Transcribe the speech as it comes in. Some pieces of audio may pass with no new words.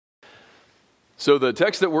So the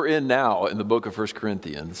text that we're in now in the book of 1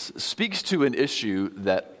 Corinthians speaks to an issue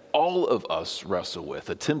that all of us wrestle with,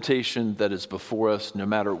 a temptation that is before us no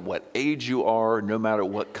matter what age you are, no matter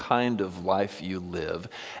what kind of life you live.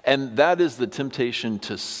 And that is the temptation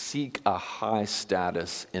to seek a high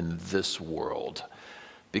status in this world.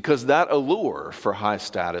 Because that allure for high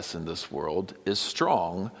status in this world is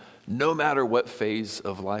strong no matter what phase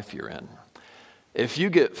of life you're in. If you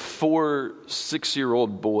get 4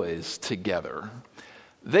 6-year-old boys together,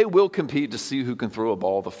 they will compete to see who can throw a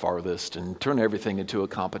ball the farthest and turn everything into a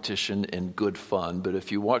competition and good fun. But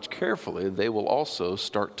if you watch carefully, they will also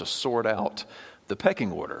start to sort out the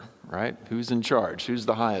pecking order, right? Who's in charge? Who's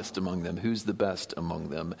the highest among them? Who's the best among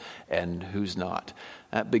them? And who's not?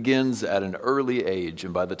 That begins at an early age.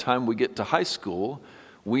 And by the time we get to high school,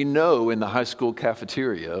 we know in the high school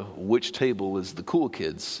cafeteria which table is the cool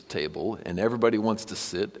kids' table, and everybody wants to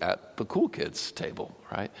sit at the cool kids' table,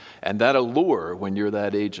 right? And that allure when you're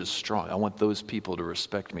that age is strong. I want those people to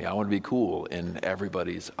respect me. I want to be cool in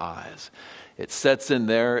everybody's eyes. It sets in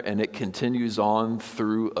there and it continues on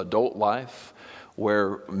through adult life,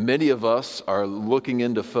 where many of us are looking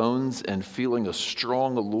into phones and feeling a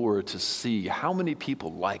strong allure to see how many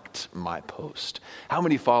people liked my post. How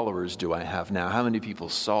many followers do I have now? How many people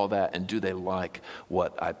saw that, and do they like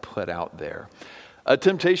what I put out there? A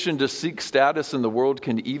temptation to seek status in the world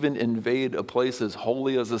can even invade a place as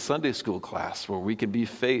holy as a Sunday school class, where we can be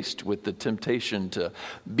faced with the temptation to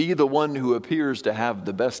be the one who appears to have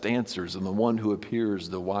the best answers and the one who appears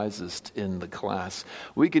the wisest in the class.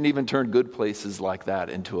 We can even turn good places like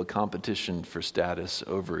that into a competition for status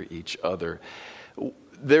over each other.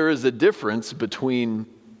 There is a difference between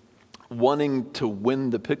wanting to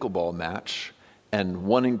win the pickleball match and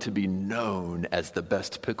wanting to be known as the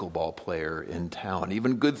best pickleball player in town.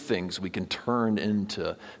 Even good things we can turn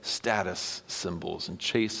into status symbols and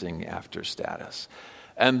chasing after status.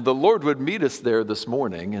 And the Lord would meet us there this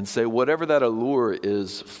morning and say, whatever that allure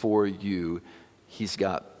is for you, He's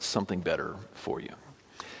got something better for you.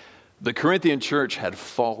 The Corinthian church had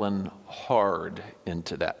fallen hard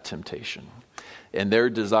into that temptation. And their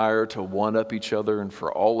desire to one-up each other and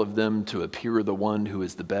for all of them to appear the one who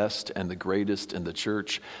is the best and the greatest in the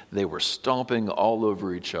church, they were stomping all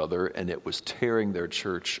over each other, and it was tearing their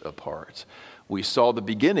church apart. We saw the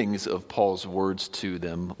beginnings of Paul's words to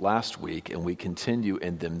them last week, and we continue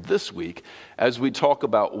in them this week as we talk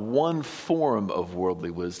about one form of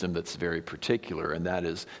worldly wisdom that's very particular, and that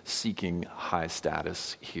is seeking high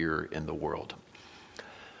status here in the world.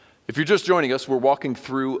 If you're just joining us, we're walking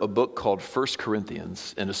through a book called 1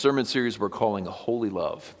 Corinthians in a sermon series we're calling Holy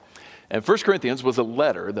Love. And 1 Corinthians was a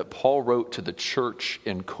letter that Paul wrote to the church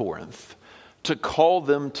in Corinth to call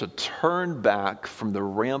them to turn back from the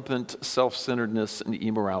rampant self-centeredness and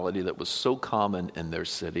immorality that was so common in their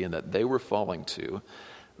city and that they were falling to,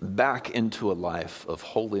 back into a life of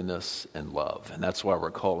holiness and love. And that's why we're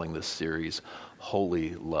calling this series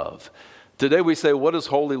Holy Love. Today we say, what does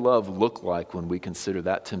holy love look like when we consider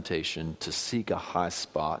that temptation to seek a high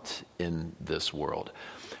spot in this world?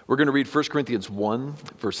 We're going to read 1 Corinthians 1,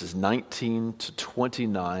 verses 19 to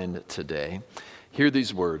 29 today. Hear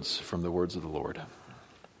these words from the words of the Lord.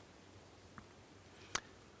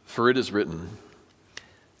 For it is written,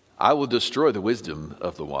 I will destroy the wisdom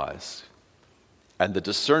of the wise, and the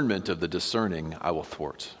discernment of the discerning I will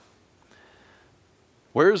thwart.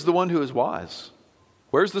 Where is the one who is wise?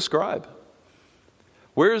 Where is the scribe?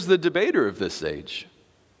 Where is the debater of this age?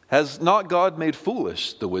 Has not God made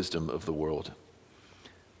foolish the wisdom of the world?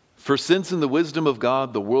 For since in the wisdom of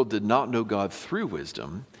God the world did not know God through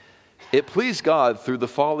wisdom, it pleased God through the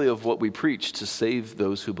folly of what we preach to save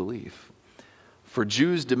those who believe. For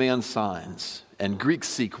Jews demand signs, and Greeks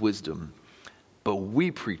seek wisdom, but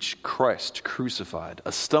we preach Christ crucified,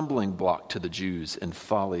 a stumbling block to the Jews and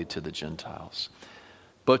folly to the Gentiles.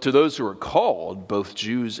 But to those who are called, both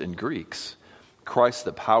Jews and Greeks, Christ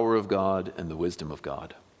the power of God and the wisdom of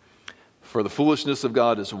God. For the foolishness of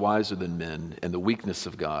God is wiser than men, and the weakness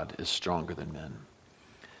of God is stronger than men.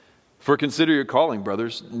 For consider your calling,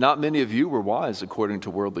 brothers. Not many of you were wise according to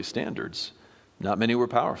worldly standards. Not many were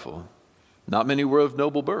powerful. Not many were of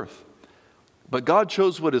noble birth. But God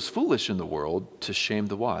chose what is foolish in the world to shame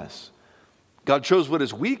the wise. God chose what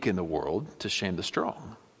is weak in the world to shame the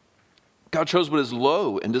strong. God chose what is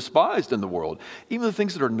low and despised in the world, even the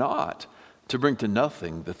things that are not, to bring to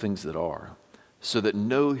nothing the things that are, so that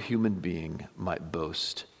no human being might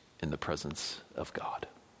boast in the presence of God.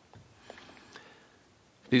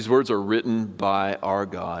 These words are written by our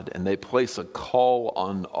God, and they place a call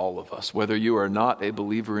on all of us, whether you are not a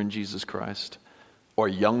believer in Jesus Christ, or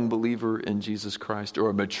a young believer in Jesus Christ, or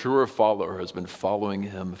a mature follower who has been following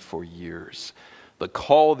him for years, the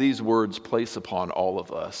call these words place upon all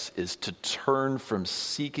of us is to turn from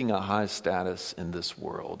seeking a high status in this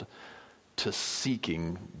world to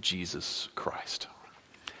seeking Jesus Christ.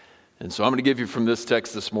 And so I'm going to give you from this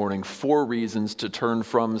text this morning 4 reasons to turn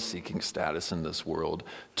from seeking status in this world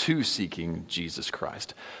to seeking Jesus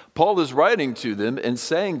Christ. Paul is writing to them and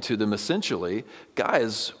saying to them essentially,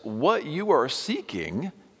 guys, what you are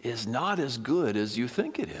seeking is not as good as you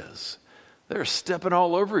think it is. They're stepping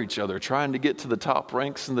all over each other, trying to get to the top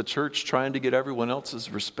ranks in the church, trying to get everyone else's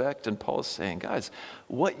respect. And Paul is saying, guys,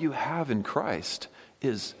 what you have in Christ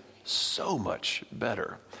is so much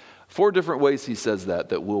better. 4 different ways he says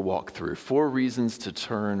that we'll walk through. 4 reasons to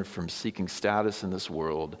turn from seeking status in this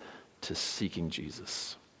world to seeking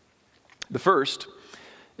Jesus. The first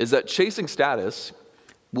is that chasing status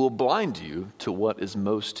will blind you to what is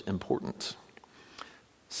most important.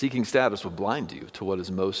 Seeking status will blind you to what is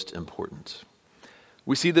most important.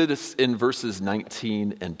 We see this in verses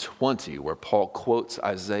 19 and 20, where Paul quotes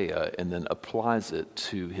Isaiah and then applies it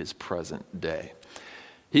to his present day.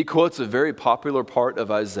 He quotes a very popular part of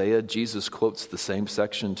Isaiah. Jesus quotes the same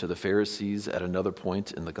section to the Pharisees at another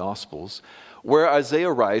point in the Gospels, where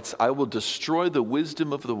Isaiah writes, "I will destroy the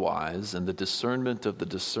wisdom of the wise, and the discernment of the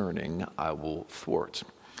discerning I will thwart."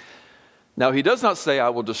 Now, he does not say, "I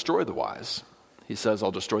will destroy the wise." He says,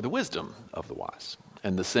 "I'll destroy the wisdom of the wise."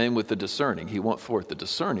 And the same with the discerning. He won't thwart the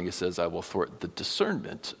discerning. He says, "I will thwart the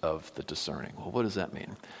discernment of the discerning." Well, what does that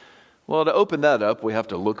mean? Well, to open that up, we have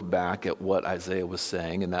to look back at what Isaiah was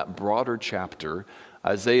saying. In that broader chapter,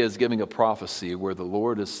 Isaiah is giving a prophecy where the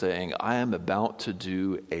Lord is saying, I am about to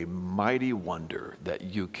do a mighty wonder that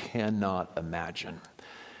you cannot imagine.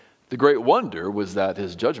 The great wonder was that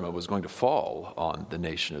his judgment was going to fall on the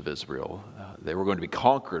nation of Israel. They were going to be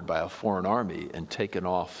conquered by a foreign army and taken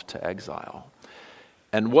off to exile.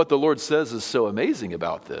 And what the Lord says is so amazing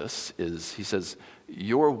about this is he says,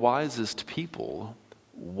 your wisest people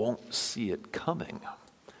won't see it coming.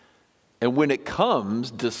 And when it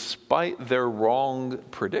comes, despite their wrong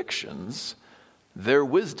predictions, their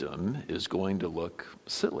wisdom is going to look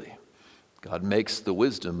silly. God makes the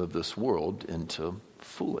wisdom of this world into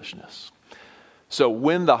foolishness. So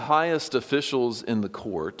when the highest officials in the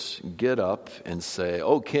court get up and say,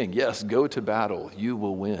 "Oh, king, yes, go to battle, you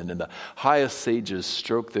will win," and the highest sages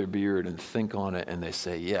stroke their beard and think on it, and they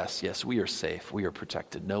say, yes, we are safe, we are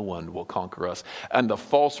protected, no one will conquer us. And the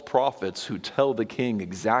false prophets who tell the king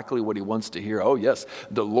exactly what he wants to hear, "Oh, yes,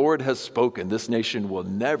 the Lord has spoken, this nation will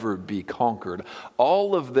never be conquered,"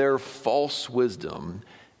 all of their false wisdom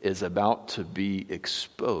is about to be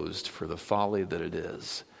exposed for the folly that it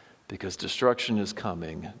is. Because destruction is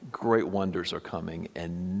coming, great wonders are coming,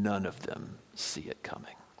 and none of them see it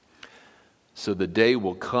coming. So the day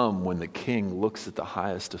will come when the king looks at the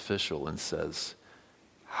highest official and says,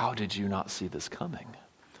 "How did you not see this coming?"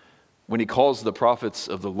 When he calls the prophets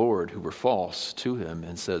of the Lord who were false to him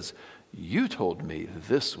and says, "You told me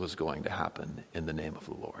this was going to happen in the name of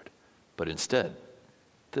the Lord, but instead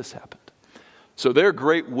this happened." So their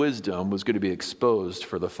great wisdom was going to be exposed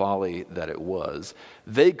for the folly that it was.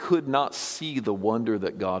 They could not see the wonder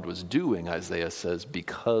that God was doing, Isaiah says,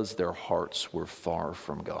 because their hearts were far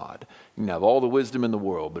from God. You can have all the wisdom in the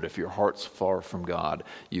world, but if your heart's far from God,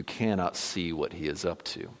 you cannot see what he is up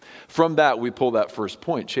to. From that, we pull that first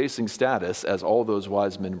point. Chasing status, as all those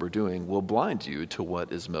wise men were doing, will blind you to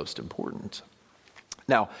what is most important.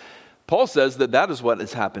 Now, Paul says that is what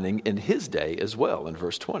is happening in his day as well in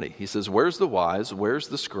verse 20. He says, "Where's the wise? Where's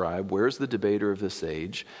the scribe? Where's the debater of this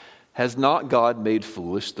age? Has not God made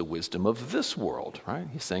foolish the wisdom of this world?" Right?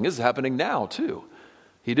 He's saying this is happening now too.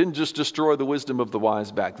 He didn't just destroy the wisdom of the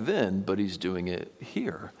wise back then, but he's doing it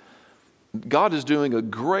here. God is doing a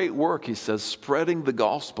great work, he says, spreading the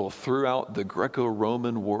gospel throughout the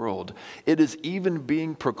Greco-Roman world. It is even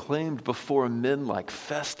being proclaimed before men like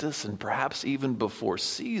Festus and perhaps even before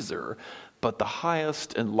Caesar. But the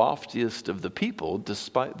highest and loftiest of the people,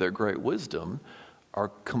 despite their great wisdom,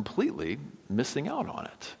 are completely missing out on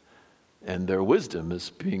it. And their wisdom is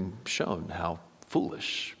being shown how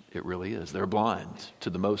foolish it really is. They're blind to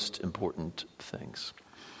the most important things.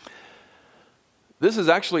 This is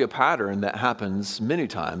actually a pattern that happens many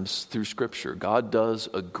times through Scripture. God does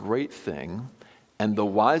a great thing, and the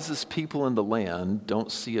wisest people in the land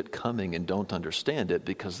don't see it coming and don't understand it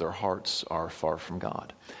because their hearts are far from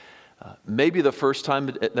God. Maybe the first time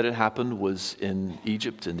that it happened was in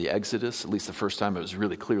Egypt in the Exodus, at least the first time it was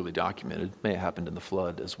really clearly documented. It may have happened in the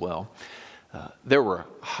flood as well. There were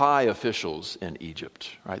high officials in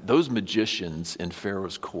Egypt, right? Those magicians in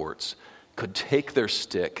Pharaoh's courts could take their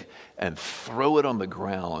stick and throw it on the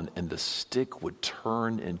ground, and the stick would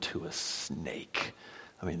turn into a snake.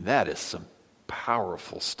 I mean, that is some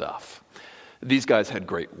powerful stuff. These guys had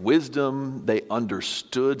great wisdom. They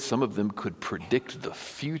understood. Some of them could predict the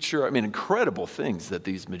future. I mean, incredible things that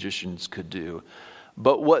these magicians could do.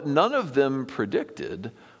 But what none of them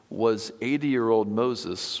predicted was 80-year-old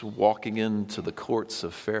Moses walking into the courts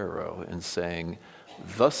of Pharaoh and saying,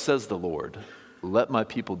 "Thus says the Lord, let my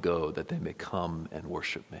people go that they may come and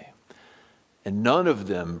worship me." And none of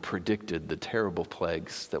them predicted the terrible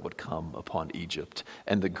plagues that would come upon Egypt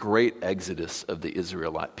and the great exodus of the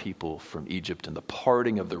Israelite people from Egypt and the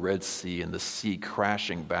parting of the Red Sea and the sea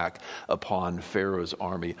crashing back upon Pharaoh's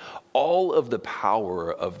army. All of the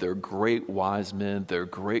power of their great wise men, their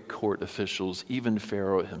great court officials, even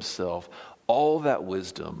Pharaoh himself, all that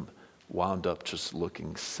wisdom wound up just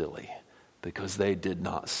looking silly because they did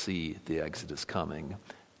not see the exodus coming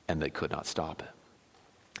and they could not stop it.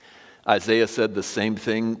 Isaiah said the same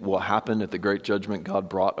thing will happen at the great judgment God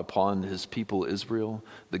brought upon his people Israel.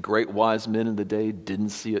 The great wise men in the day didn't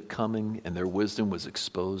see it coming, and their wisdom was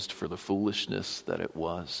exposed for the foolishness that it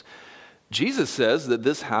was. Jesus says that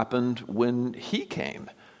this happened when he came.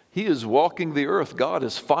 He is walking the earth. God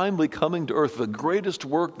is finally coming to earth. The greatest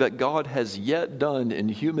work that God has yet done in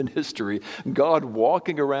human history. God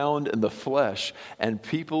walking around in the flesh, and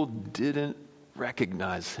people didn't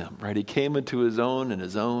recognize him, right? He came into his own, and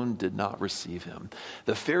his own did not receive him.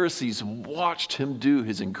 The Pharisees watched him do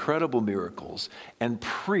his incredible miracles and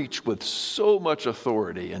preach with so much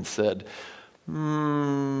authority and said,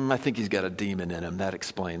 I think he's got a demon in him. That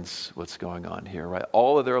explains what's going on here, right?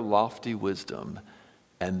 All of their lofty wisdom,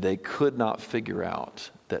 and they could not figure out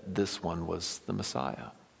that this one was the Messiah.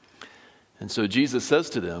 And so Jesus says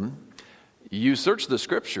to them, you search the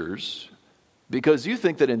scriptures because you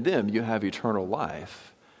think that in them you have eternal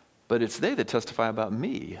life, but it's they that testify about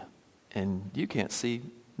me, and you can't see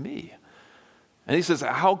me. And he says,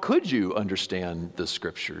 how could you understand the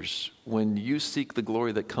scriptures when you seek the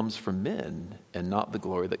glory that comes from men and not the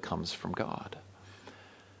glory that comes from God?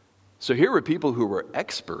 So here were people who were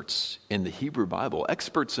experts in the Hebrew Bible,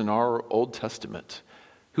 experts in our Old Testament,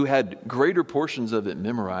 who had greater portions of it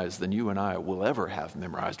memorized than you and I will ever have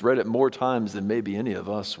memorized, read it more times than maybe any of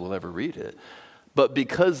us will ever read it. But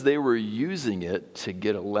because they were using it to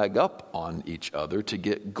get a leg up on each other, to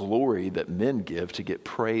get glory that men give, to get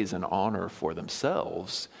praise and honor for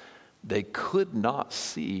themselves, they could not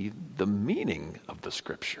see the meaning of the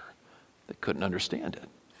scripture. They couldn't understand it.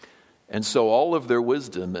 And so all of their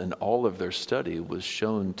wisdom and all of their study was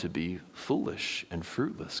shown to be foolish and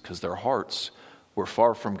fruitless because their hearts were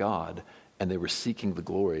far from God, and they were seeking the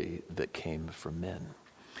glory that came from men.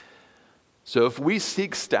 So if we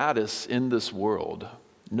seek status in this world,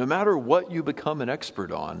 no matter what you become an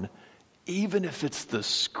expert on, even if it's the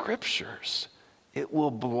scriptures, it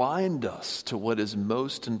will blind us to what is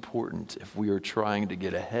most important if we are trying to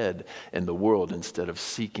get ahead in the world instead of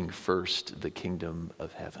seeking first the kingdom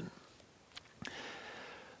of heaven.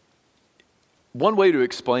 One way to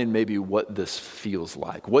explain maybe what this feels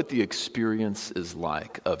like, what the experience is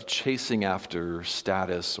like of chasing after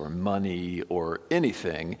status or money or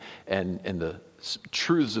anything and the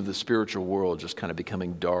truths of the spiritual world just kind of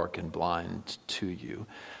becoming dark and blind to you.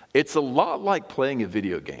 It's a lot like playing a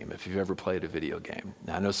video game, if you've ever played a video game.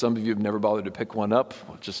 Now, I know some of you have never bothered to pick one up.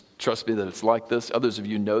 Just trust me that it's like this. Others of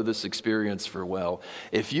you know this experience for well.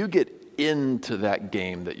 If you get into that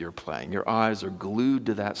game that you're playing, your eyes are glued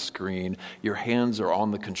to that screen, your hands are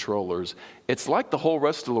on the controllers, it's like the whole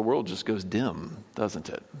rest of the world just goes dim, doesn't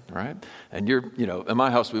it, right? And in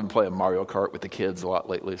my house we've been playing Mario Kart with the kids a lot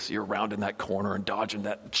lately, so you're around in that corner and dodging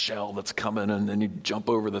that shell that's coming, and then you jump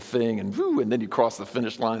over the thing, and woo, and then you cross the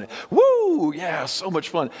finish line, and woo, yeah, so much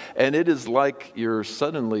fun. And it is like you're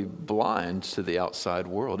suddenly blind to the outside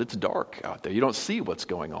world. It's dark out there. You don't see what's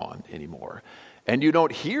going on anymore. And you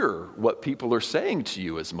don't hear what people are saying to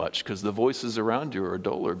you as much because the voices around you are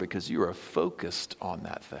duller because you are focused on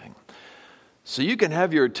that thing. So you can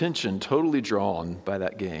have your attention totally drawn by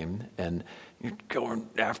that game, and you're going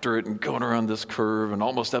after it and going around this curve and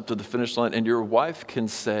almost up to the finish line, and your wife can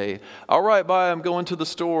say, all right, bye, I'm going to the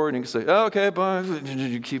store. And you can say, oh, okay, bye. And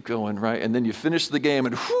you keep going, right? And then you finish the game,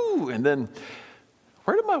 and whoo, and then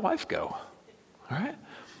where did my wife go? All right?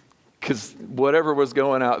 Because whatever was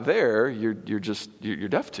going out there, you're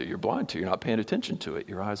deaf to, you're blind to, you're not paying attention to it.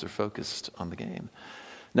 Your eyes are focused on the game.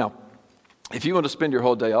 Now, if you want to spend your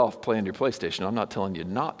whole day off playing your PlayStation, I'm not telling you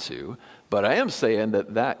not to, but I am saying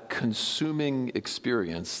that consuming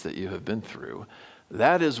experience that you have been through,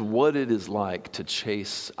 that is what it is like to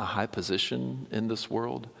chase a high position in this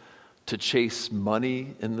world, to chase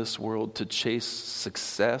money in this world, to chase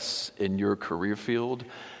success in your career field,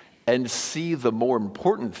 and see the more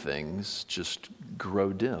important things just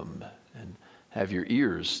grow dim and have your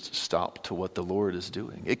ears stop to what the Lord is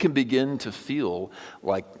doing. It can begin to feel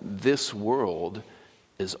like this world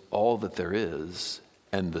is all that there is,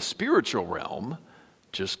 and the spiritual realm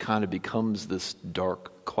just kind of becomes this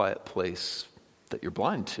dark, quiet place that you're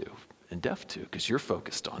blind to and deaf to because you're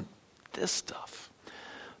focused on this stuff.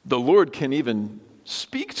 The Lord can even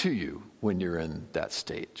speak to you when you're in that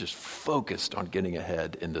state, just focused on getting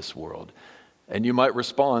ahead in this world. And you might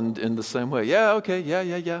respond in the same way. Yeah, okay,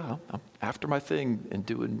 yeah. I'm after my thing and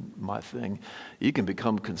doing my thing. You can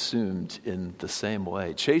become consumed in the same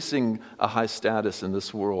way. Chasing a high status in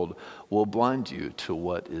this world will blind you to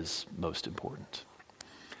what is most important.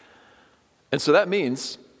 And so that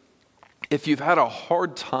means if you've had a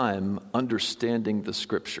hard time understanding the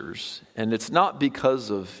scriptures, and it's not because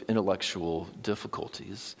of intellectual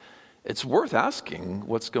difficulties, it's worth asking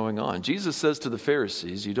what's going on. Jesus says to the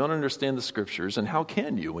Pharisees, you don't understand the scriptures, and how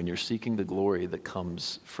can you when you're seeking the glory that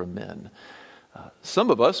comes from men? Some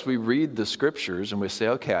of us, we read the scriptures and we say,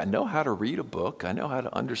 okay, I know how to read a book, I know how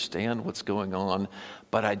to understand what's going on,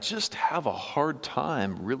 but I just have a hard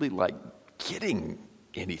time really getting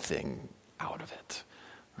anything out of it,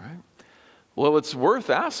 right? Well, it's worth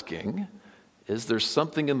asking, is there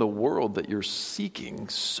something in the world that you're seeking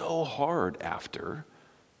so hard after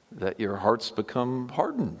that your hearts become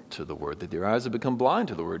hardened to the word, that your eyes have become blind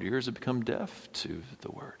to the word, your ears have become deaf to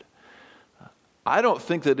the word? I don't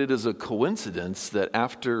think that it is a coincidence that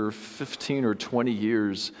after 15 or 20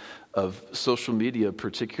 years of social media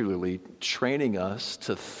particularly training us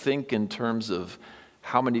to think in terms of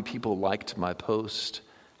how many people liked my post,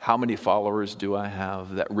 how many followers do I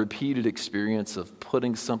have? That repeated experience of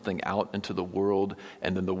putting something out into the world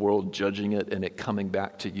and then the world judging it and it coming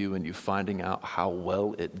back to you and you finding out how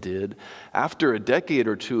well it did. After a decade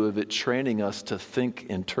or two of it training us to think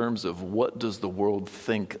in terms of what does the world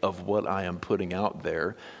think of what I am putting out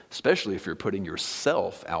there, especially if you're putting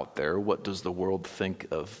yourself out there, what does the world think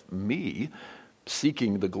of me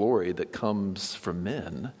seeking the glory that comes from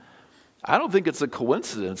men? I don't think it's a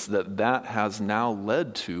coincidence that that has now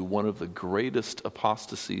led to one of the greatest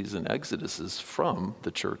apostasies and exoduses from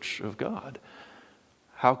the church of God.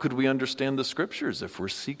 How could we understand the scriptures if we're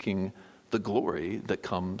seeking the glory that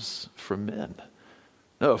comes from men?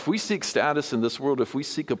 No, if we seek status in this world, if we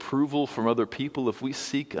seek approval from other people, if we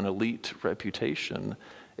seek an elite reputation,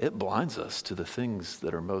 it blinds us to the things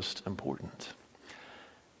that are most important.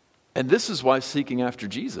 And this is why seeking after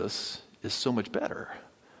Jesus is so much better.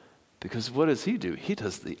 Because what does he do? He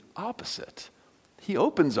does the opposite. He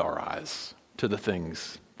opens our eyes to the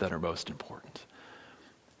things that are most important.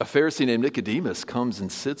 A Pharisee named Nicodemus comes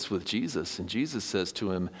and sits with Jesus, and Jesus says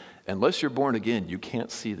to him, unless you're born again, you can't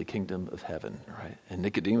see the kingdom of heaven, right? And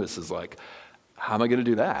Nicodemus is like, how am I going to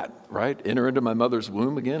do that, right? Enter into my mother's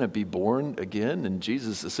womb again and be born again? And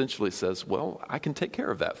Jesus essentially says, well, I can take care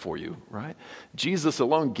of that for you, right? Jesus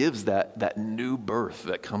alone gives that new birth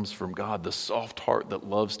that comes from God, the soft heart that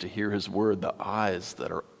loves to hear his word, the eyes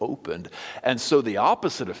that are opened. And so the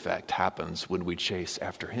opposite effect happens when we chase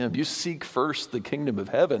after him. You seek first the kingdom of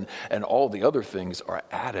heaven, and all the other things are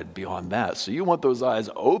added beyond that. So you want those eyes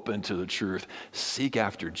open to the truth, seek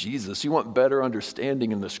after Jesus. You want better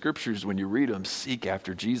understanding in the scriptures when you read them, seek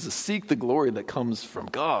after Jesus. Seek the glory that comes from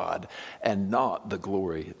God and not the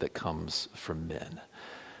glory that comes from men.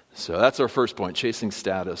 So that's our first point. Chasing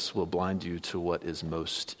status will blind you to what is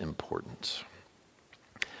most important.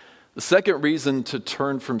 The second reason to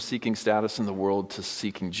turn from seeking status in the world to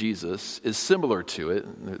seeking Jesus is similar to it.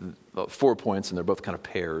 4 points, and they're both kind of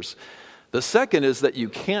pairs. The second is that you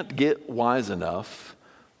can't get wise enough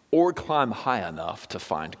or climb high enough to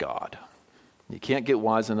find God. You can't get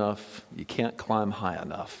wise enough, you can't climb high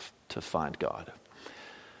enough to find God.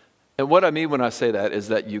 And what I mean when I say that is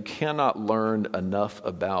that you cannot learn enough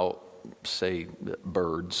about, say,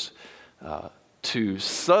 birds to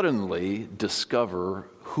suddenly discover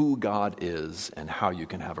who God is and how you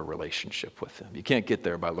can have a relationship with him. You can't get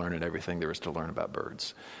there by learning everything there is to learn about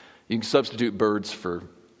birds. You can substitute birds for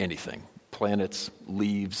anything, planets,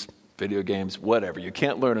 leaves, video games, whatever. You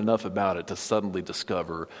can't learn enough about it to suddenly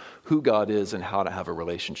discover who God is and how to have a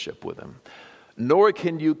relationship with him. Nor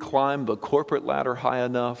can you climb the corporate ladder high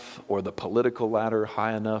enough or the political ladder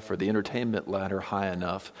high enough or the entertainment ladder high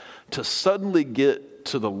enough to suddenly get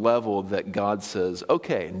to the level that God says,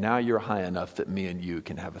 okay, now you're high enough that me and you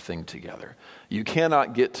can have a thing together. You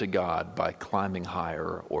cannot get to God by climbing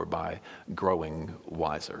higher or by growing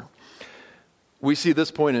wiser. We see this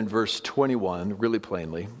point in verse 21 really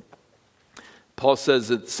plainly. Paul says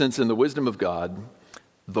that since in the wisdom of God,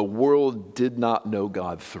 the world did not know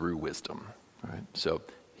God through wisdom. Right? So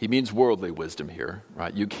he means worldly wisdom here.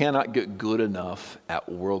 Right? You cannot get good enough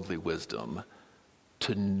at worldly wisdom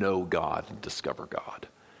to know God and discover God.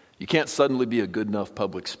 You can't suddenly be a good enough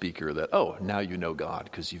public speaker that, oh, now you know God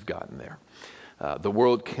because you've gotten there. The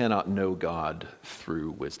world cannot know God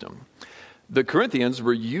through wisdom. The Corinthians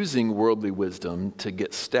were using worldly wisdom to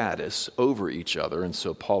get status over each other, and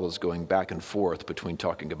so Paul is going back and forth between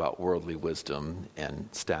talking about worldly wisdom and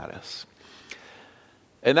status.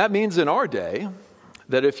 And that means in our day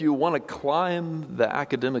that if you want to climb the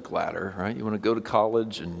academic ladder, right, you want to go to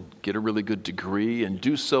college and get a really good degree and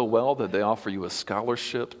do so well that they offer you a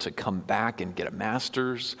scholarship to come back and get a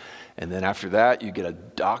master's, and then after that you get a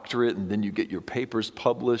doctorate, and then you get your papers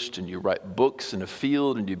published and you write books in a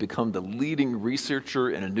field and you become the leading researcher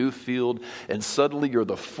in a new field, and suddenly you're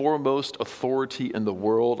the foremost authority in the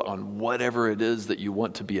world on whatever it is that you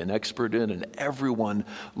want to be an expert in, and everyone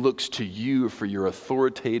looks to you for your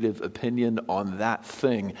authoritative opinion on that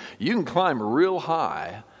thing. You can climb real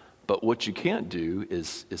high, but what you can't do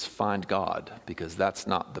is find God, because that's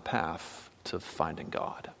not the path to finding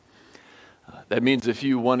God. That means if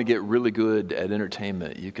you want to get really good at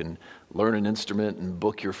entertainment, you can learn an instrument and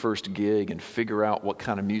book your first gig and figure out what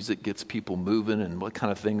kind of music gets people moving and what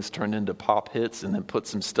kind of things turn into pop hits, and then put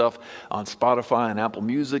some stuff on Spotify and Apple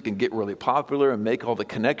Music and get really popular and make all the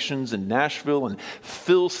connections in Nashville and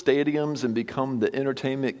fill stadiums and become the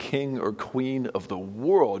entertainment king or queen of the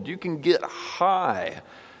world. You can get high,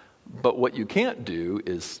 but what you can't do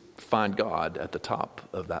is find God at the top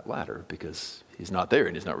of that ladder, because he's not there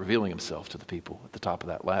and he's not revealing himself to the people at the top of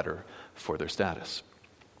that ladder for their status.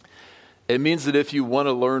 It means that if you want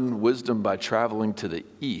to learn wisdom by traveling to the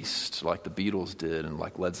east, like the Beatles did and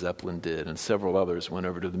like Led Zeppelin did and several others went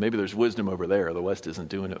over to, maybe there's wisdom over there, the West isn't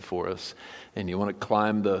doing it for us, and you want to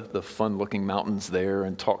climb the fun-looking mountains there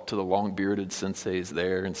and talk to the long-bearded senseis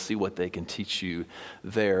there and see what they can teach you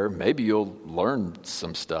there, maybe you'll learn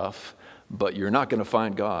some stuff, but you're not going to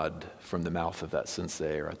find God from the mouth of that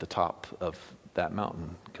sensei or at the top of that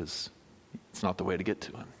mountain, because it's not the way to get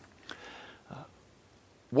to him.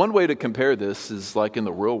 One way to compare this is like in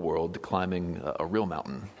the real world, climbing a real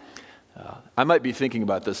mountain. I might be thinking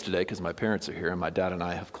about this today because my parents are here, and my dad and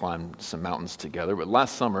I have climbed some mountains together. But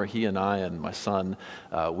last summer, he and I and my son,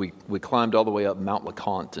 we climbed all the way up Mount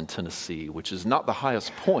LeConte in Tennessee, which is not the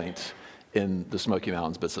highest point in the Smoky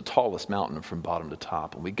Mountains, but it's the tallest mountain from bottom to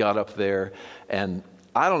top. And we got up there, and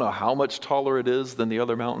I don't know how much taller it is than the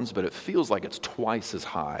other mountains, but it feels like it's twice as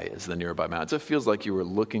high as the nearby mountains. It feels like you were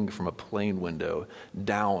looking from a plane window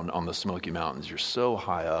down on the Smoky Mountains. You're so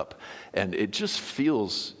high up, and it just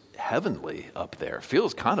feels heavenly up there. It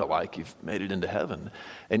feels kind of like you've made it into heaven.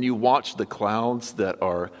 And you watch the clouds that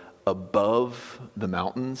are above the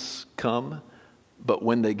mountains come, but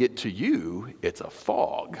when they get to you, it's a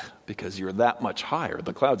fog because you're that much higher.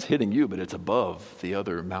 The cloud's hitting you, but it's above the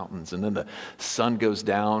other mountains. And then the sun goes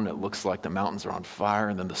down. It looks like the mountains are on fire,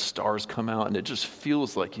 and then the stars come out, and it just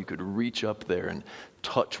feels like you could reach up there and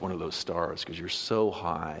touch one of those stars because you're so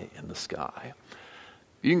high in the sky.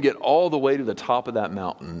 You can get all the way to the top of that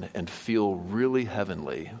mountain and feel really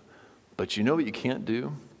heavenly, but you know what you can't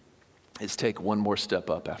do? Is take one more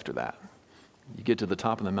step up after that. You get to the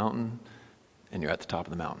top of the mountain, and you're at the top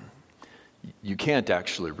of the mountain. You can't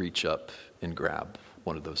actually reach up and grab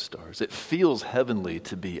one of those stars. It feels heavenly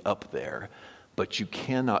to be up there, but you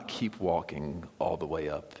cannot keep walking all the way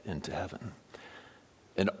up into heaven.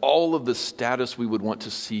 And all of the status we would want to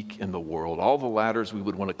seek in the world, all the ladders we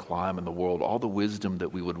would want to climb in the world, all the wisdom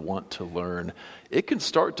that we would want to learn, it can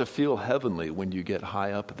start to feel heavenly when you get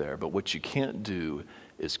high up there. But what you can't do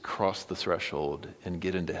is cross the threshold and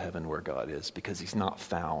get into heaven where God is, because he's not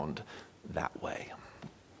found that way.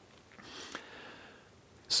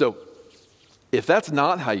 So, if that's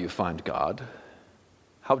not how you find God,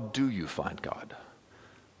 how do you find God?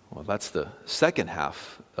 Well, that's the second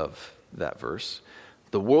half of that verse.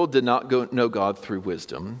 The world did not know God through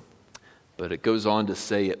wisdom, but it goes on to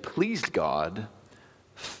say it pleased God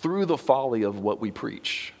through the folly of what we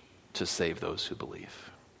preach to save those who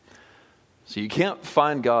believe. So you can't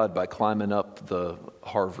find God by climbing up the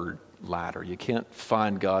Harvard ladder. You can't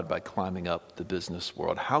find God by climbing up the business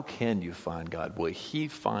world. How can you find God? Well, he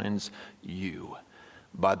finds you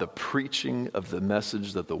by the preaching of the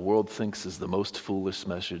message that the world thinks is the most foolish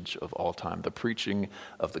message of all time, the preaching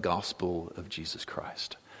of the gospel of Jesus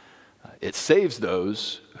Christ. It saves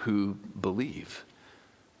those who believe.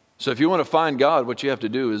 So if you want to find God, what you have to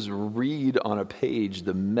do is read on a page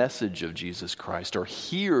the message of Jesus Christ, or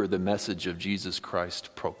hear the message of Jesus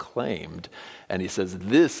Christ proclaimed. And he says,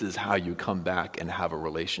 this is how you come back and have a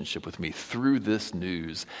relationship with me, through this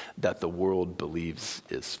news that the world believes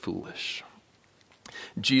is foolish.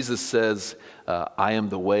 Jesus says, I am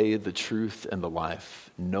the way, the truth, and the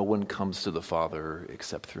life. No one comes to the Father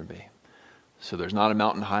except through me. So there's not a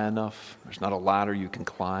mountain high enough. There's not a ladder you can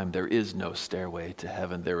climb. There is no stairway to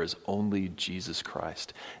heaven. There is only Jesus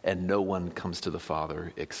Christ. And no one comes to the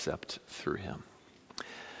Father except through him.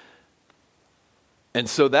 And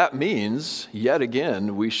so that means, yet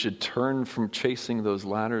again, we should turn from chasing those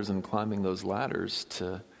ladders and climbing those ladders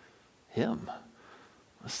to him.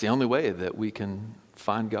 That's the only way that we can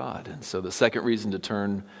find God. And so the second reason to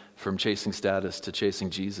turn from chasing status to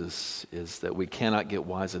chasing Jesus is that we cannot get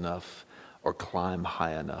wise enough or climb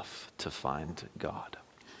high enough to find God.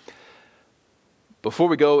 Before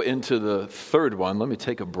we go into the third one, let me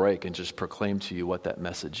take a break and just proclaim to you what that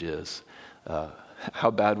message is.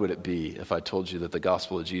 How bad would it be if I told you that the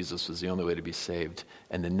gospel of Jesus was the only way to be saved,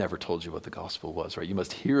 and then never told you what the gospel was, right? You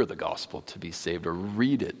must hear the gospel to be saved, or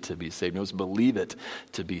read it to be saved. You must believe it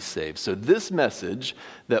to be saved. So this message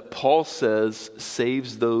that Paul says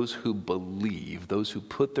saves those who believe, those who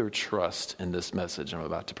put their trust in this message I'm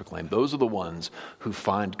about to proclaim, those are the ones who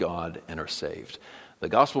find God and are saved. The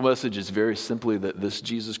gospel message is very simply that this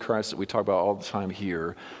Jesus Christ that we talk about all the time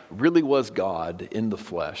here really was God in the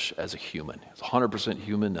flesh as a human. He's 100%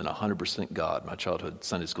 human and 100% God, my childhood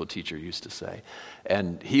Sunday school teacher used to say.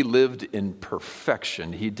 And he lived in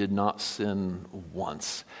perfection. He did not sin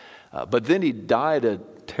once. But then he died a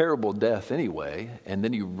terrible death anyway, and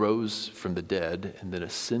then he rose from the dead and then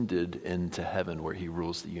ascended into heaven where he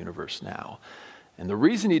rules the universe now. And the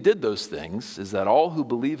reason he did those things is that all who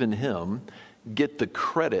believe in him get the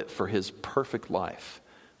credit for his perfect life.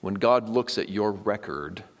 When God looks at your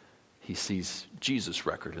record, he sees Jesus'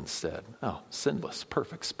 record instead. Oh, sinless,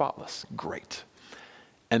 perfect, spotless, great.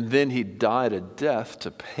 And then he died a death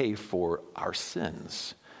to pay for our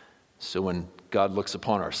sins. So when God looks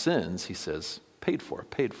upon our sins, he says, paid for,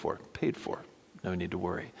 paid for, paid for. No need to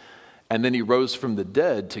worry. And then he rose from the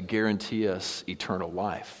dead to guarantee us eternal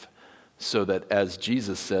life. So that as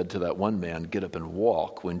Jesus said to that one man, get up and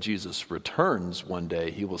walk, when Jesus returns one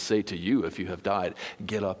day, he will say to you, if you have died,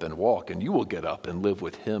 get up and walk, and you will get up and live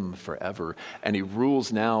with him forever. And he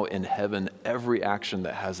rules now in heaven every action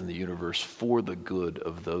that has in the universe for the good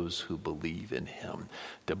of those who believe in him.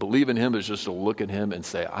 To believe in him is just to look at him and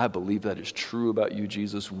say, I believe that is true about you,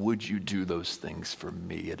 Jesus. Would you do those things for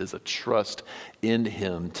me? It is a trust in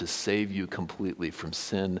him to save you completely from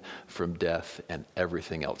sin, from death, and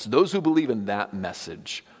everything else. Those who believe in that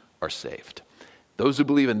message are saved. Those who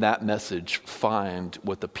believe in that message find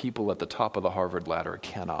what the people at the top of the Harvard ladder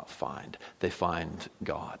cannot find. They find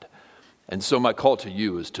God. And so my call to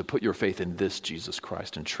you is to put your faith in this Jesus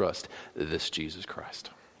Christ and trust this Jesus Christ.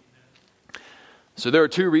 So there are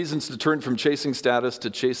two reasons to turn from chasing status to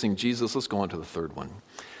chasing Jesus. Let's go on to the third one.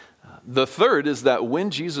 The third is that when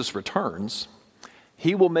Jesus returns,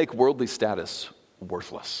 he will make worldly status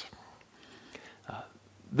worthless.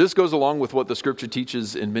 This goes along with what the scripture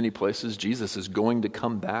teaches in many places. Jesus is going to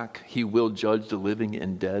come back. He will judge the living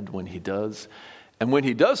and dead when he does. And when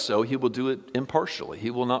he does so, he will do it impartially. He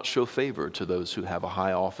will not show favor to those who have a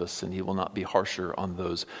high office, and he will not be harsher on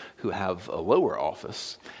those who have a lower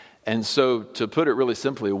office. And so, to put it really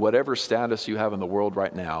simply, whatever status you have in the world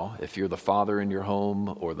right now, if you're the father in your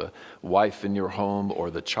home, or the wife in your home,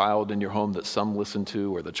 or the child in your home that some listen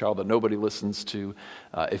to, or the child that nobody listens to,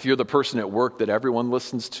 if you're the person at work that everyone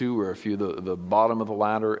listens to, or if you're the bottom of the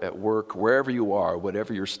ladder at work, wherever you are,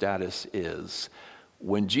 whatever your status is,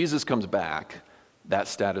 when Jesus comes back, that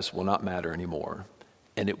status will not matter anymore,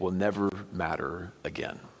 and it will never matter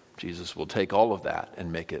again. Jesus will take all of that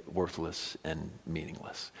and make it worthless and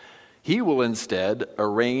meaningless. He will instead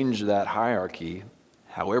arrange that hierarchy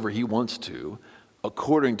however he wants to,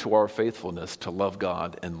 according to our faithfulness to love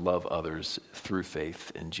God and love others through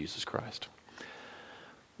faith in Jesus Christ.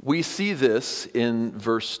 We see this in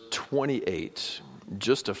verse 28,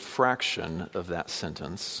 just a fraction of that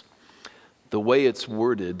sentence. The way it's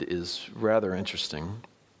worded is rather interesting.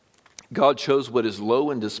 God chose what is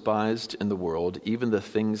low and despised in the world, even the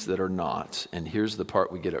things that are not, and here's the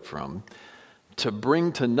part we get it from, to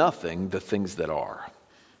bring to nothing the things that are.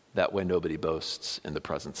 That way nobody boasts in the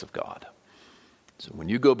presence of God. So when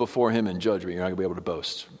you go before him in judgment, you're not going to be able to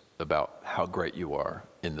boast about how great you are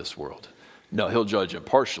in this world. No, he'll judge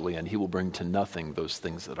impartially, and he will bring to nothing those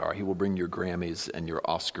things that are. He will bring your Grammys and your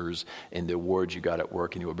Oscars and the awards you got at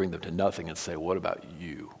work, and he will bring them to nothing and say, what about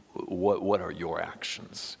you? What are your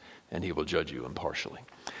actions? and he will judge you impartially.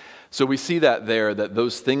 So we see that there, that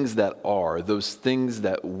those things that are, those things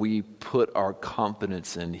that we put our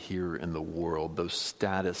confidence in here in the world, those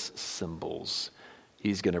status symbols,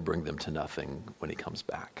 he's going to bring them to nothing when he comes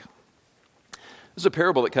back. There's a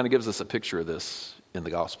parable that kind of gives us a picture of this in the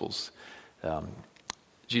Gospels.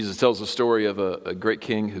 Jesus tells a story of a great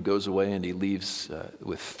king who goes away and he leaves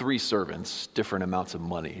with 3 servants, different amounts of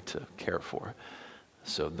money to care for.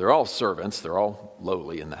 So they're all servants, they're all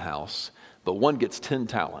lowly in the house, but one gets 10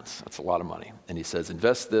 talents. That's a lot of money. And he says,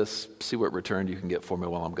 invest this, see what return you can get for me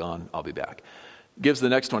while I'm gone, I'll be back. Gives the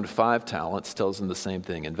next one 5 talents, tells him the same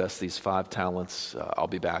thing, invest these 5 talents, I'll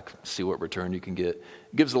be back, see what return you can get.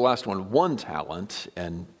 Gives the last one 1 talent,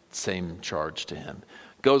 and same charge to him.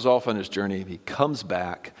 Goes off on his journey, he comes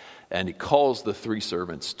back, and he calls the 3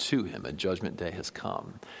 servants to him, and judgment day has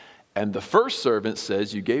come. And the first servant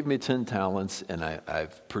says, you gave me 10 talents, and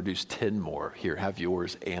I've produced 10 more. Here, have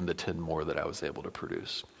yours and the 10 more that I was able to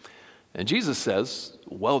produce. And Jesus says,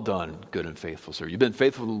 well done, good and faithful servant. You've been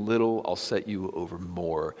faithful to little, I'll set you over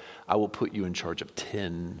more. I will put you in charge of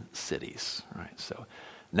 10 cities. Right? So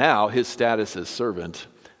now his status as servant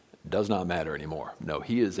does not matter anymore. No,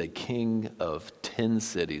 he is a king of 10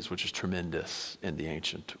 cities, which is tremendous in the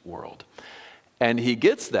ancient world. And he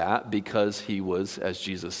gets that because he was, as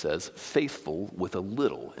Jesus says, faithful with a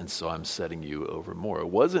little. And so I'm setting you over more. It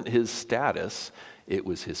wasn't his status, it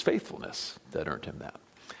was his faithfulness that earned him that.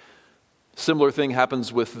 Similar thing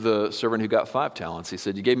happens with the servant who got 5 talents. He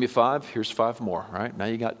said, you gave me 5, here's 5 more, right? Now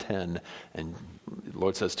you got 10. And the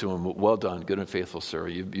Lord says to him, well done, good and faithful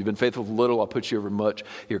servant. You've been faithful with little, I'll put you over much.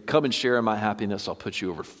 Here, come and share in my happiness, I'll put you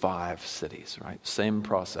over 5 cities, right? Same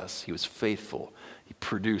process. He was faithful. He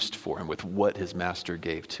produced for him with what his master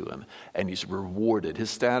gave to him. And he's rewarded. His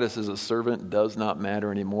status as a servant does not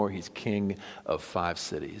matter anymore. He's king of 5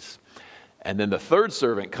 cities. And then the 3rd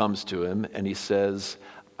servant comes to him and he says,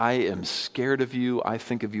 I am scared of you. I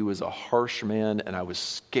think of you as a harsh man, and I was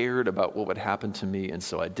scared about what would happen to me, and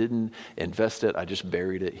so I didn't invest it. I just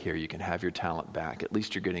buried it. Here, you can have your talent back. At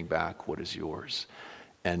least you're getting back what is yours.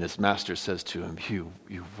 And his master says to him,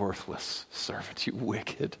 you worthless servant, you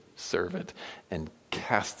wicked servant, and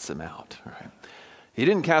casts him out. Right? He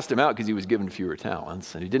didn't cast him out because he was given fewer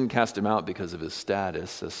talents, and he didn't cast him out because of his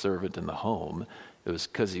status as servant in the home. It was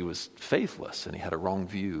because he was faithless, and he had a wrong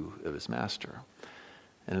view of his master.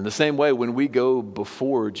 And in the same way, when we go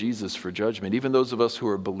before Jesus for judgment, even those of us who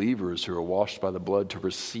are believers, who are washed by the blood to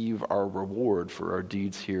receive our reward for our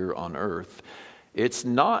deeds here on earth, it's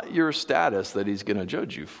not your status that he's going to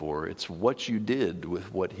judge you for. It's what you did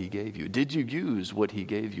with what he gave you. Did you use what he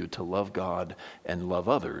gave you to love God and love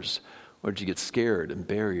others? Or did you get scared and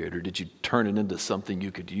bury it? Or did you turn it into something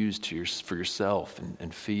you could use for yourself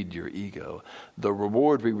and feed your ego? The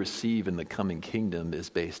reward we receive in the coming kingdom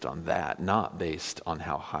is based on that, not based on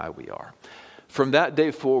how high we are. From that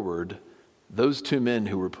day forward, those 2 men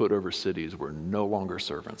who were put over cities were no longer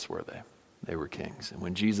servants, were they? They were kings. And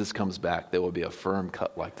when Jesus comes back, there will be a firm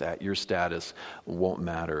cut like that. Your status won't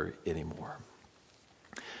matter anymore.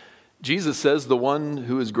 Jesus says the one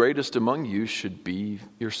who is greatest among you should be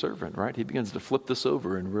your servant, right? He begins to flip this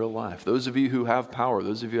over in real life. Those of you who have power,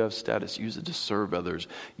 those of you who have status, use it to serve others,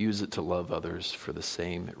 use it to love others for the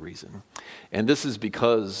same reason. And this is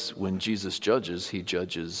because when Jesus judges, he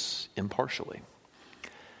judges impartially.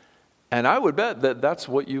 And I would bet that that's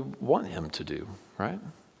what you want him to do, right?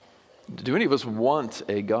 Do any of us want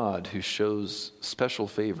a God who shows special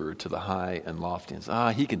favor to the high and lofty?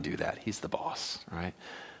 And he can do that. He's the boss, right?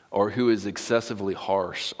 Or who is excessively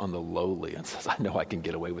harsh on the lowly and says, I know I can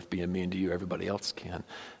get away with being mean to you, everybody else can.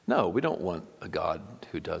 No, we don't want a God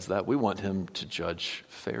who does that. We want him to judge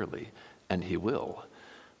fairly, and he will.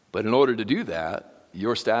 But in order to do that,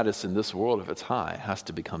 your status in this world, if it's high, has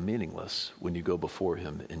to become meaningless when you go before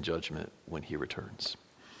him in judgment when he returns.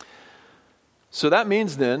 So that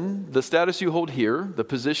means then the status you hold here, the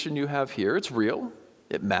position you have here, it's real,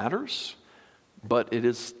 it matters, but it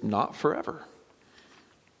is not forever.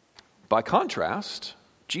 By contrast,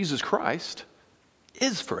 Jesus Christ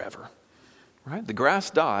is forever, right? The grass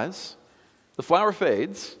dies, the flower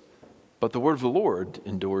fades, but the word of the Lord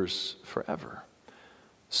endures forever.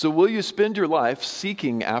 So will you spend your life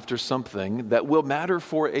seeking after something that will matter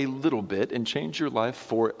for a little bit and change your life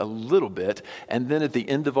for a little bit, and then at the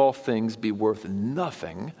end of all things be worth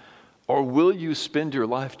nothing? Or will you spend your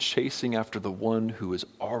life chasing after the one who is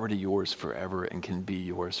already yours forever and can be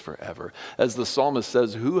yours forever? As the psalmist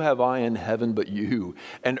says, who have I in heaven but you?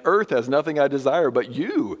 And earth has nothing I desire but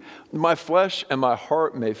you. My flesh and my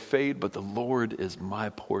heart may fade, but the Lord is my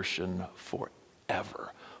portion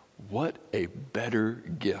forever. What a better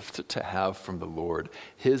gift to have from the Lord,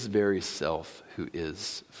 his very self who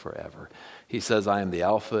is forever. He says, I am the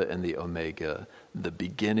Alpha and the Omega, the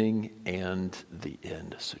beginning and the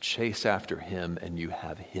end. So chase after him and you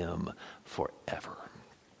have him forever.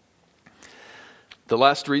 The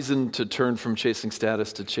last reason to turn from chasing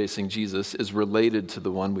status to chasing Jesus is related to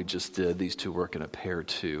the one we just did. These two work in a pair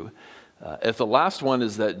too. If the last one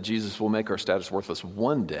is that Jesus will make our status worthless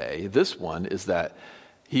one day, this one is that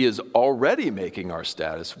he is already making our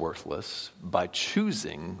status worthless by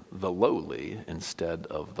choosing the lowly instead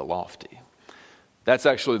of the lofty. That's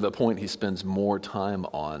actually the point he spends more time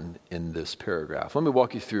on in this paragraph. Let me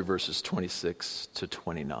walk you through verses 26 to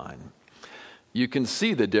 29. You can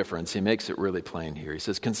see the difference. He makes it really plain here. He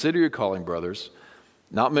says, consider your calling, brothers.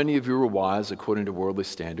 Not many of you were wise according to worldly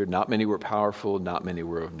standard. Not many were powerful. Not many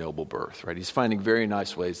were of noble birth, right? He's finding very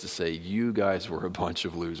nice ways to say, you guys were a bunch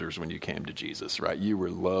of losers when you came to Jesus, right? You were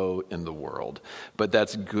low in the world. But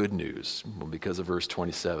that's good news because of verse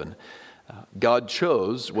 27. God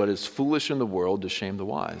chose what is foolish in the world to shame the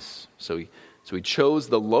wise. So he chose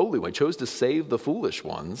the lowly one. He chose to save the foolish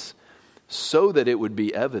ones so that it would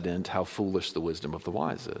be evident how foolish the wisdom of the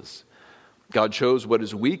wise is. God chose what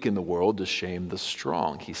is weak in the world to shame the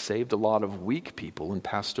strong. He saved a lot of weak people and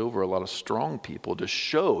passed over a lot of strong people to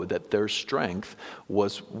show that their strength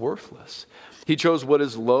was worthless. He chose what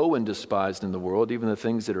is low and despised in the world, even the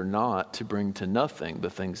things that are not, to bring to nothing the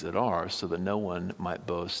things that are, so that no one might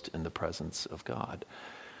boast in the presence of God.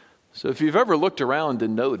 So if you've ever looked around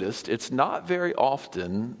and noticed, it's not very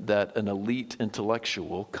often that an elite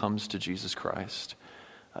intellectual comes to Jesus Christ.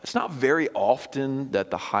 It's not very often that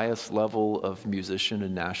the highest level of musician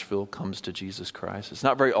in Nashville comes to Jesus Christ. It's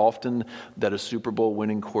not very often that a Super Bowl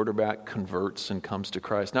winning quarterback converts and comes to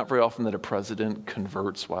Christ. Not very often that a president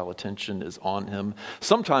converts while attention is on him.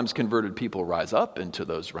 Sometimes converted people rise up into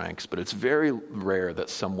those ranks, but it's very rare that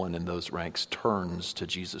someone in those ranks turns to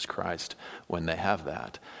Jesus Christ when they have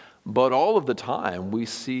that. But all of the time, we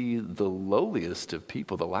see the lowliest of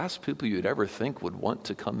people, the last people you'd ever think would want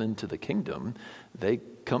to come into the kingdom, they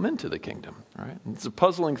come into the kingdom, right? It's a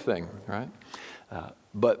puzzling thing, right?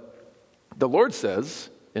 But the Lord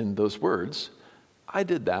says in those words, I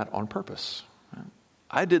did that on purpose. Right?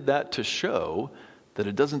 I did that to show that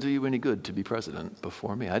it doesn't do you any good to be president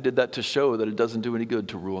before me. I did that to show that it doesn't do any good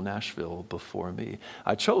to rule Nashville before me.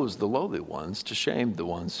 I chose the lowly ones to shame the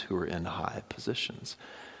ones who are in high positions.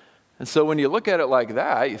 And so when you look at it like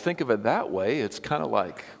that, you think of it that way, it's kind of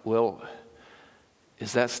like, well,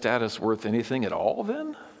 is that status worth anything at all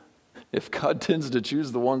then? If God tends to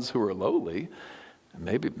choose the ones who are lowly,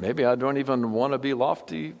 maybe I don't even want to be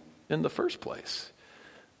lofty in the first place.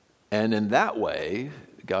 And in that way,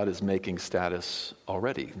 God is making status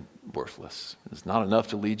already worthless. It's not enough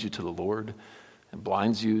to lead you to the Lord. It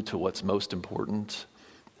blinds you to what's most important.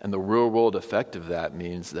 And the real world effect of that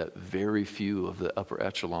means that very few of the upper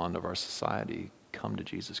echelon of our society come to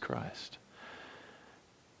Jesus Christ.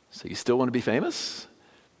 So you still want to be famous?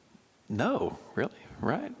 No, really,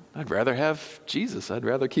 right? I'd rather have Jesus. I'd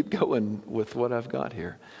rather keep going with what I've got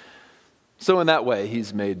here. So in that way,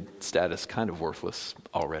 he's made status kind of worthless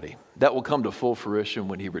already. That will come to full fruition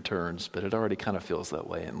when he returns, but it already kind of feels that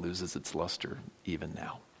way and loses its luster even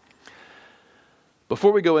now.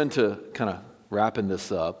 Before we go into kind of wrapping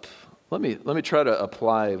this up, let me try to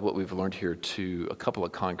apply what we've learned here to a couple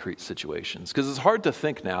of concrete situations. Because it's hard to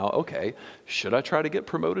think now, okay, should I try to get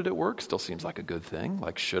promoted at work? Still seems like a good thing.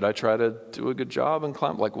 Like, should I try to do a good job and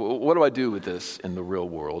climb? Like, what do I do with this in the real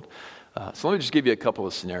world? So let me just give you a couple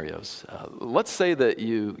of scenarios. Let's say that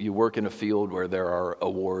you work in a field where there are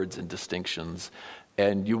awards and distinctions,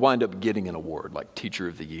 and you wind up getting an award, like Teacher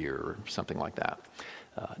of the Year or something like that.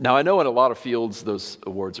 Now, I know in a lot of fields those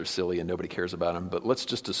awards are silly and nobody cares about them, but let's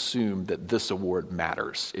just assume that this award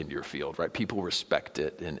matters in your field, right? People respect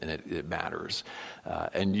it and it matters.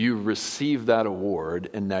 And you receive that award,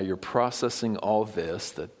 and now you're processing all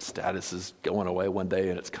this. The status is going away one day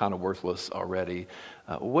and it's kind of worthless already.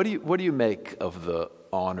 What do you make of the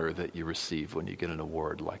honor that you receive when you get an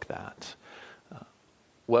award like that?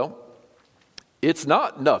 Well, it's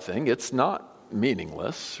not nothing. It's not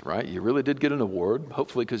meaningless, right? You really did get an award,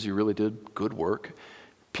 hopefully because you really did good work.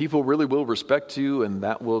 People really will respect you, and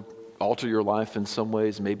that will alter your life in some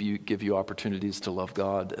ways. Maybe you give you opportunities to love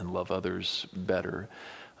God and love others better.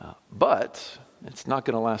 But it's not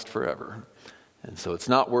going to last forever. And so it's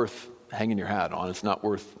not worth hanging your hat on. It's not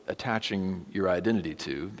worth attaching your identity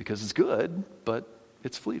to, because it's good, but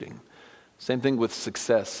it's fleeting. Same thing with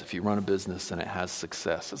success. If you run a business and it has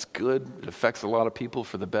success, it's good. It affects a lot of people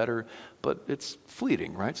for the better, but it's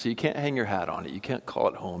fleeting, right? So you can't hang your hat on it. You can't call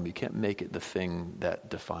it home. You can't make it the thing that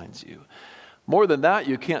defines you. More than that,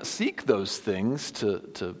 you can't seek those things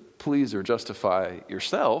to please or justify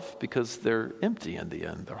yourself because they're empty in the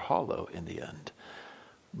end. They're hollow in the end.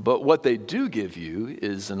 But what they do give you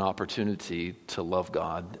is an opportunity to love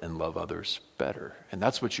God and love others better. And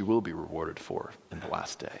that's what you will be rewarded for in the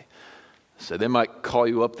last day. So they might call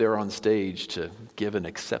you up there on stage to give an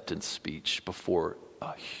acceptance speech before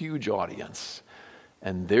a huge audience.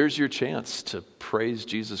 And there's your chance to praise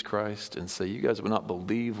Jesus Christ and say, you guys would not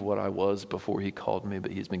believe what I was before he called me, but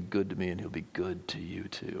he's been good to me and he'll be good to you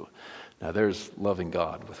too. Now there's loving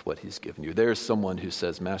God with what he's given you. There's someone who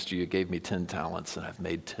says, Master, you gave me 10 talents and I've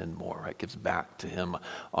made 10 more. Right? Gives back to him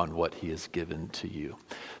on what he has given to you.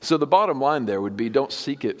 So the bottom line there would be don't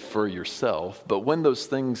seek it for yourself, but when those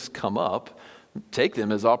things come up, take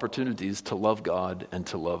them as opportunities to love God and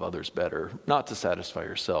to love others better, not to satisfy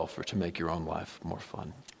yourself or to make your own life more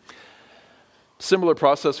fun. Similar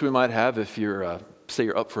process we might have if you're, say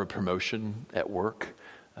you're up for a promotion at work.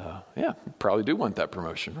 Probably do want that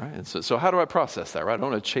promotion, right? And so how do I process that, right? I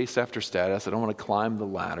don't want to chase after status. I don't want to climb the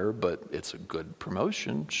ladder, but it's a good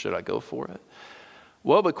promotion. Should I go for it?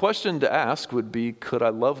 Well, the question to ask would be, could I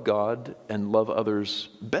love God and love others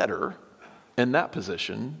better in that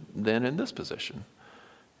position than in this position?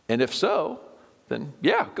 And if so, then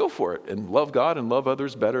go for it and love God and love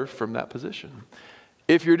others better from that position.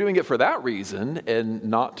 If you're doing it for that reason and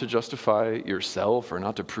not to justify yourself or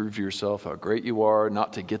not to prove to yourself how great you are,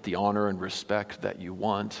 not to get the honor and respect that you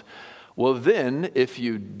want, well then, if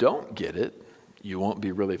you don't get it, you won't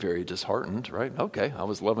be really very disheartened, right? Okay, I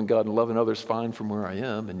was loving God and loving others fine from where I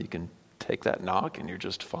am, and you can take that knock and you're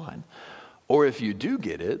just fine. Or if you do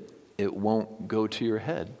get it, it won't go to your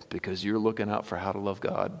head because you're looking out for how to love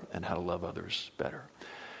God and how to love others better.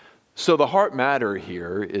 So the heart matter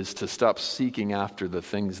here is to stop seeking after the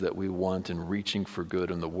things that we want and reaching for good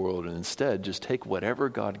in the world, and instead just take whatever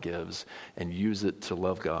God gives and use it to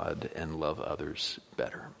love God and love others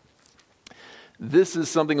better. This is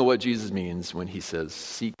something of what Jesus means when he says,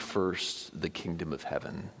 seek first the kingdom of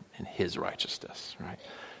heaven and his righteousness, right?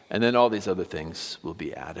 And then all these other things will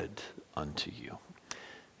be added unto you.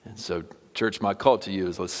 And so, church, my call to you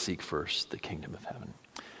is let's seek first the kingdom of heaven.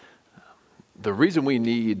 The reason we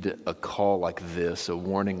need a call like this, a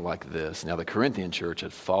warning like this, now the Corinthian church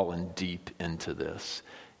had fallen deep into this.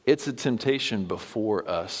 It's a temptation before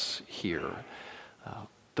us here.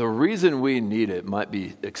 The reason we need it might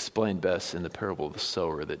be explained best in the parable of the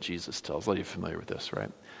sower that Jesus tells. A lot of you are familiar with this,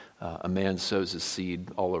 right? A man sows his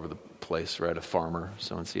seed all over the place, right? A farmer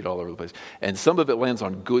sowing seed all over the place. And some of it lands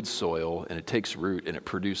on good soil, and it takes root, and it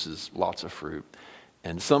produces lots of fruit.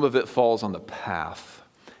 And some of it falls on the path,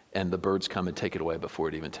 and the birds come and take it away before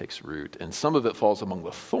it even takes root. And some of it falls among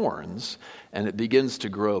the thorns, and it begins to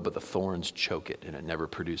grow, but the thorns choke it, and it never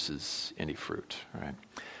produces any fruit, right?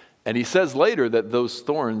 And he says later that those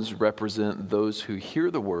thorns represent those who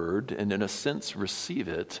hear the word and in a sense receive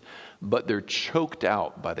it, but they're choked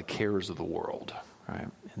out by the cares of the world, right?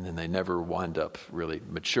 And then they never wind up really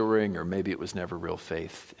maturing, or maybe it was never real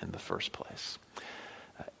faith in the first place.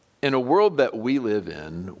 In a world that we live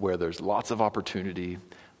in where there's lots of opportunity,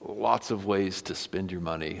 lots of ways to spend your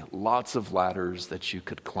money, lots of ladders that you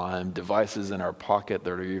could climb, devices in our pocket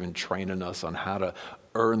that are even training us on how to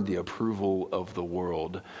earn the approval of the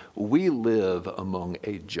world, we live among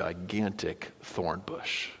a gigantic thorn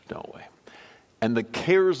bush, don't we? And the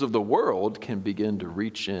cares of the world can begin to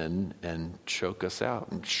reach in and choke us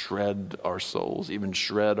out and shred our souls, even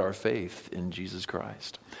shred our faith in Jesus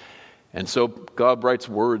Christ. And so God writes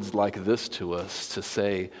words like this to us to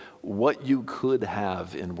say, what you could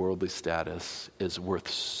have in worldly status is worth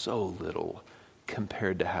so little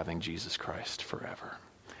compared to having Jesus Christ forever.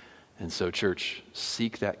 And so, church,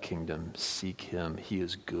 seek that kingdom, seek him. He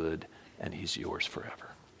is good and he's yours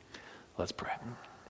forever. Let's pray.